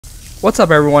What's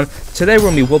up, everyone? Today we're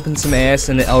going to be whooping some ass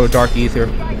in the Elder Dark Aether.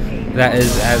 That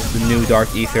is as the new Dark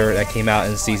Aether that came out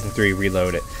in Season 3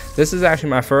 Reloaded. This is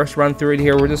actually my first run through it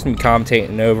here. We're just going to be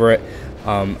commentating over it.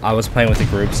 I was playing with the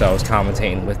group, so I was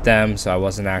commentating with them, so I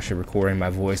wasn't actually recording my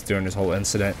voice during this whole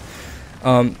incident.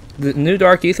 The new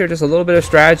Dark Aether, just a little bit of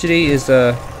strategy, is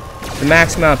the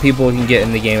max amount of people you can get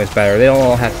in the game is better. They don't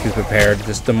all have to be prepared.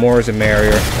 Just the more is the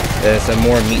merrier. There's the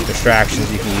more meat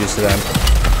distractions you can use to them.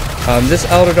 This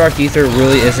Elder Dark Aether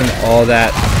really isn't all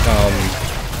that,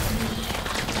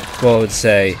 what I would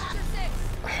say,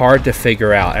 hard to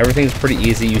figure out. Everything's pretty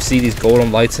easy. You see these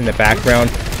golden lights in the background.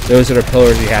 Those are the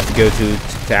pillars you have to go to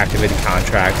activate the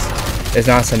contracts. It's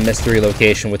not some mystery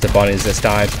location with the bunnies this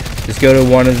time. Just go to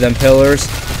one of them pillars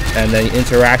and then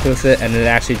interact with it, and it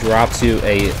actually drops you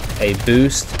a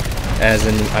boost, as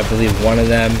in I believe one of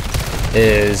them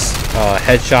is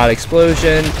headshot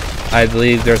explosion. I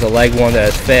believe there's a leg one that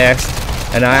is fast,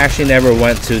 and I actually never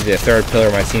went to the third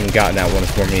pillar. My team got that one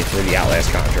for me for the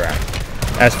Outlast contract.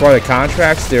 As far as the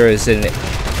contracts, there's a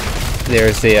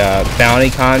bounty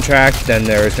contract, then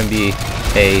there's going to be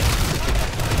a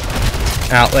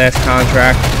Outlast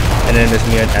contract, and then there's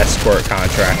going to be an escort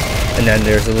contract, and then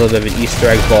there's a little bit of an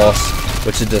Easter egg boss,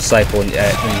 which is a disciple,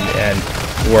 and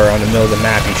where on the middle of the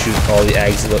map you shoot all the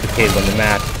eggs located on the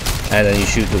map, and then you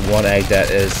shoot the one egg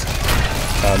that is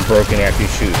broken after you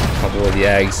shoot a couple of the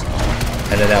eggs,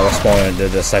 and then that will spawn into the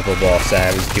disciple boss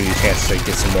that will give you a chance to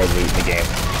get some more loot in the game.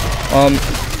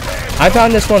 I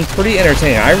found this one pretty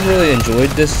entertaining. I really enjoyed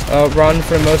this run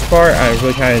for the most part. I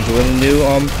really kind of enjoyed the new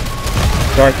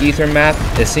Dark Aether map.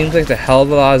 It seems like a hell of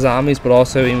a lot of zombies, but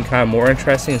also even kind of more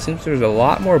interesting. It seems there's a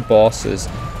lot more bosses,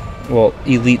 well,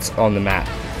 elites on the map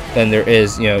than there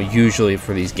is, usually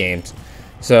for these games.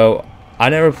 So I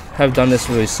never have done this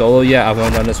really solo yet. I've only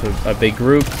done this with a big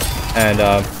group, and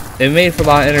it made for a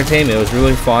lot of entertainment. It was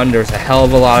really fun. There's a hell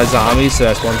of a lot of zombies, so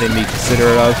that's one thing to be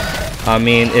considerate of. I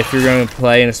mean, if you're going to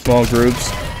play in small groups,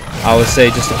 I would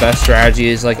say just the best strategy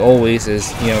is, like always,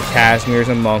 is Cashmeres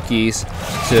and monkeys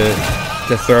to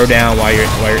throw down while you're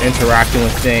interacting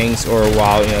with things, or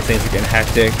while things are getting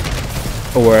hectic.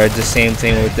 Or the same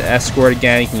thing with the escort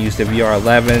again. You can use the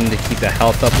VR11 to keep the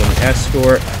health up on the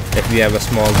escort if you have a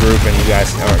small group and you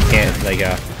guys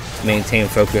can't maintain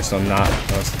focus on not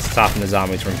stopping the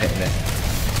zombies from hitting it.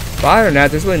 But other than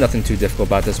that, there's really nothing too difficult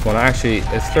about this one. I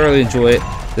thoroughly enjoy it.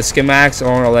 The schematics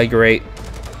aren't all that great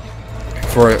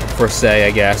for say,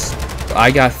 I guess. But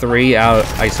I got 2 out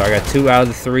of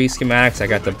the 3 schematics. I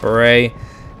got the beret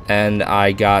and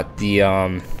I got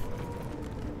the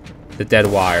dead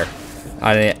wire.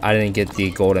 I didn't get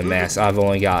the golden mask. I've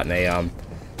only gotten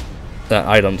that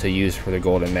item to use for the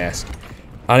golden mask.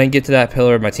 I didn't get to that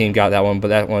pillar. My team got that one, but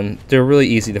that one, they're really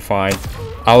easy to find.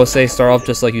 I would say start off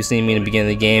just like you seen me in the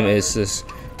beginning of the game. Is just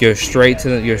go straight for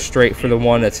the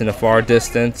one that's in the far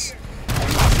distance,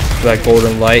 that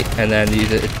golden light, and then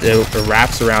it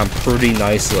wraps around pretty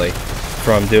nicely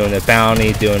from doing the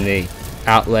bounty, doing the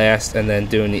Outlast, and then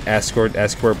doing the escort.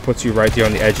 Escort puts you right there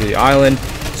on the edge of the island,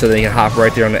 so they can hop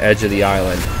right there on the edge of the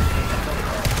island.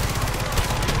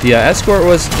 The escort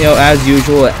was, as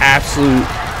usual, an absolute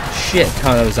shit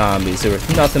ton of zombies. There was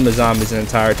nothing but zombies the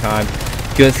entire time.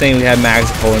 Good thing we had Mags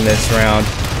pulling this around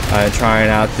and trying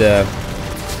out the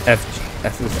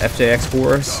FJX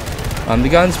Horus. The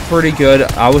gun's pretty good.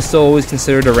 I would still always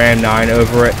consider the Ram 9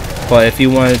 over it, but if you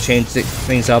want to change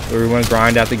things up, or you want to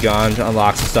grind out the gun to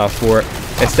unlock some stuff for it,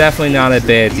 it's definitely not a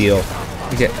bad deal.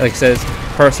 Like I said,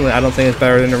 personally, I don't think it's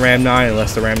better than the Ram 9,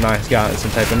 unless the Ram 9 has gotten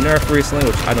some type of nerf recently,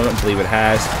 which I don't believe it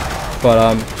has.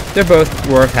 But they're both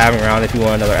worth having around if you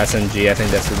want another SMG. I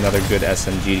think that's another good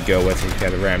SMG to go with if you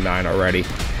have the Ram 9 already.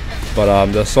 But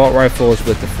the assault rifles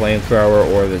with the flamethrower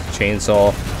or the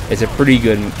chainsaw is a pretty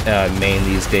good main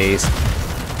these days.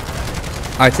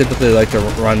 I typically like to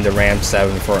run the Ram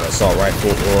 7 for an assault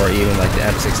rifle, or even like the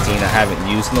M16 I haven't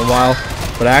used in a while.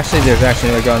 But actually, there's actually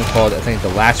another gun called, I think, the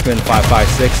Latchman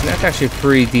 5.56, and that's actually a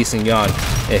pretty decent gun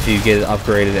if you get it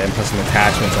upgraded and put some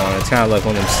attachments on it. It's kind of like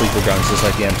one of them sleeper guns, just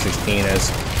like the M16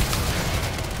 is.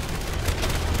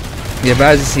 Yeah,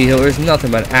 but as you see here, there's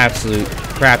nothing but an absolute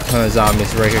crap ton of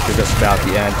zombies right here to just about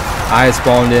the end. I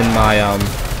spawned in my,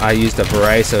 I used a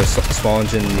beret, so it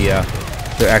spawns in the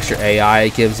extra AI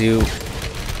it gives you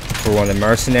for one of the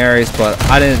mercenaries, but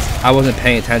I wasn't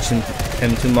paying attention to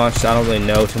him too much, so I don't really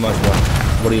know too much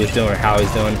what he was doing, or how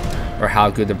he's doing, or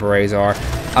how good the berets are.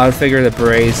 I would figure the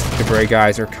beret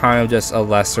guys are kind of just a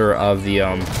lesser of the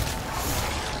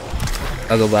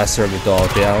lesser of the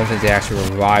dog. I don't think they actually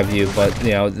revive you, but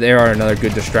they are another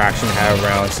good distraction to have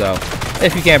around. So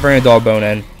if you can't bring a dog bone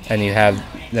in and you have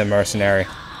the mercenary,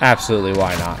 absolutely,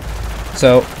 why not?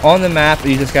 So on the map,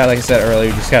 you just got, like I said earlier,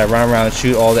 you just gotta run around and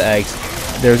shoot all the eggs.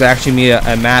 There's actually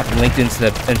a map linked into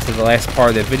the last part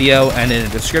of the video and in the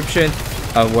description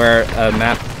of where a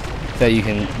map that you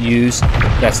can use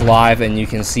that's live, and you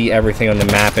can see everything on the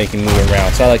map and you can move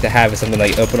around. So I like to have it something that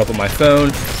you open up on my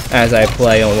phone as I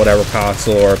play on whatever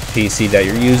console or PC that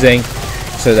you're using,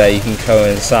 so that you can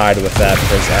coincide with that,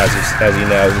 because as you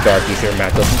know, the Dark Aether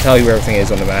map doesn't tell you where everything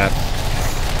is on the map.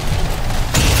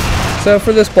 So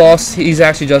for this boss, he's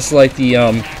actually just like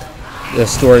the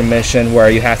story mission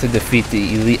where you have to defeat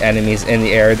the elite enemies in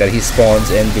the area that he spawns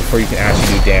in before you can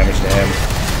actually do damage to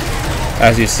him.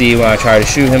 As you see, when I try to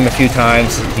shoot him a few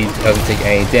times, he doesn't take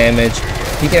any damage.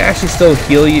 He can actually still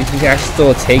heal you. He can actually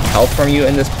still take health from you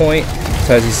in this point.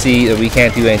 So as you see, we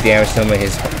can't do any damage to him.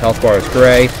 His health bar is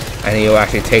gray, and he'll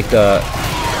actually take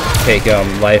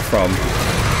life from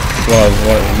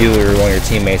one of you or one of your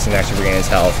teammates and actually regain his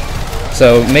health.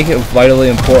 So make it vitally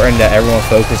important that everyone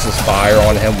focuses fire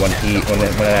on him when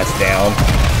that's down.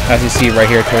 As you see right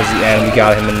here towards the end, we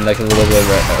got him in like a little bit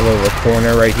of a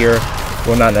corner right here.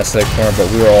 Well, not necessarily a corner,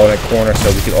 but we were all in a corner, so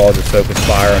we could all just focus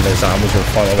fire on the zombies who were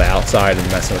funneled outside and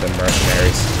messing with the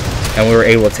mercenaries. And we were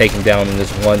able to take him down in this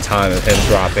one time of him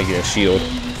dropping his shield.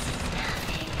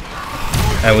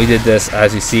 And we did this,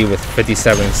 as you see, with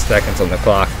 57 seconds on the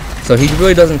clock. So he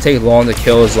really doesn't take long to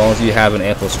kill as long as you have an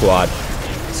ample squad.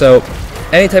 So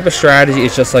any type of strategy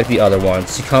is just like the other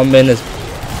ones. You come in as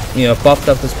buffed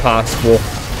up as possible,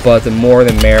 but the more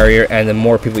the merrier, and the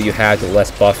more people you have, the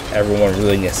less buffed everyone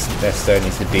really necessarily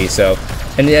needs to be. So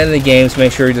in the end of the games,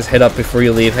 make sure you just hit up before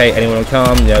you leave. Hey, anyone will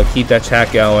come, keep that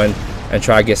chat going and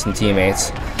try to get some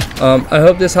teammates. I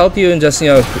hope this helped you, and just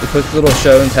a quick little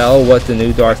show and tell what the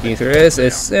new Dark Aether is.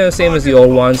 It's same as the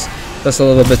old ones, just a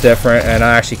little bit different, and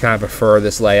I actually kind of prefer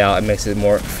this layout. It makes it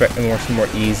more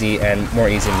easy and more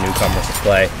easy for newcomers to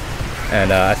play,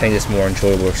 and I think it's a more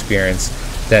enjoyable experience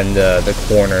than the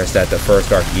corners that the first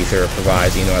Dark Aether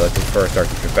provides. I like the first Dark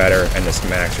Aether better, and the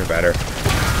schematics are better.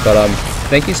 But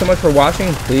thank you so much for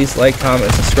watching. Please like, comment,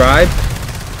 and subscribe.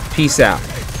 Peace out.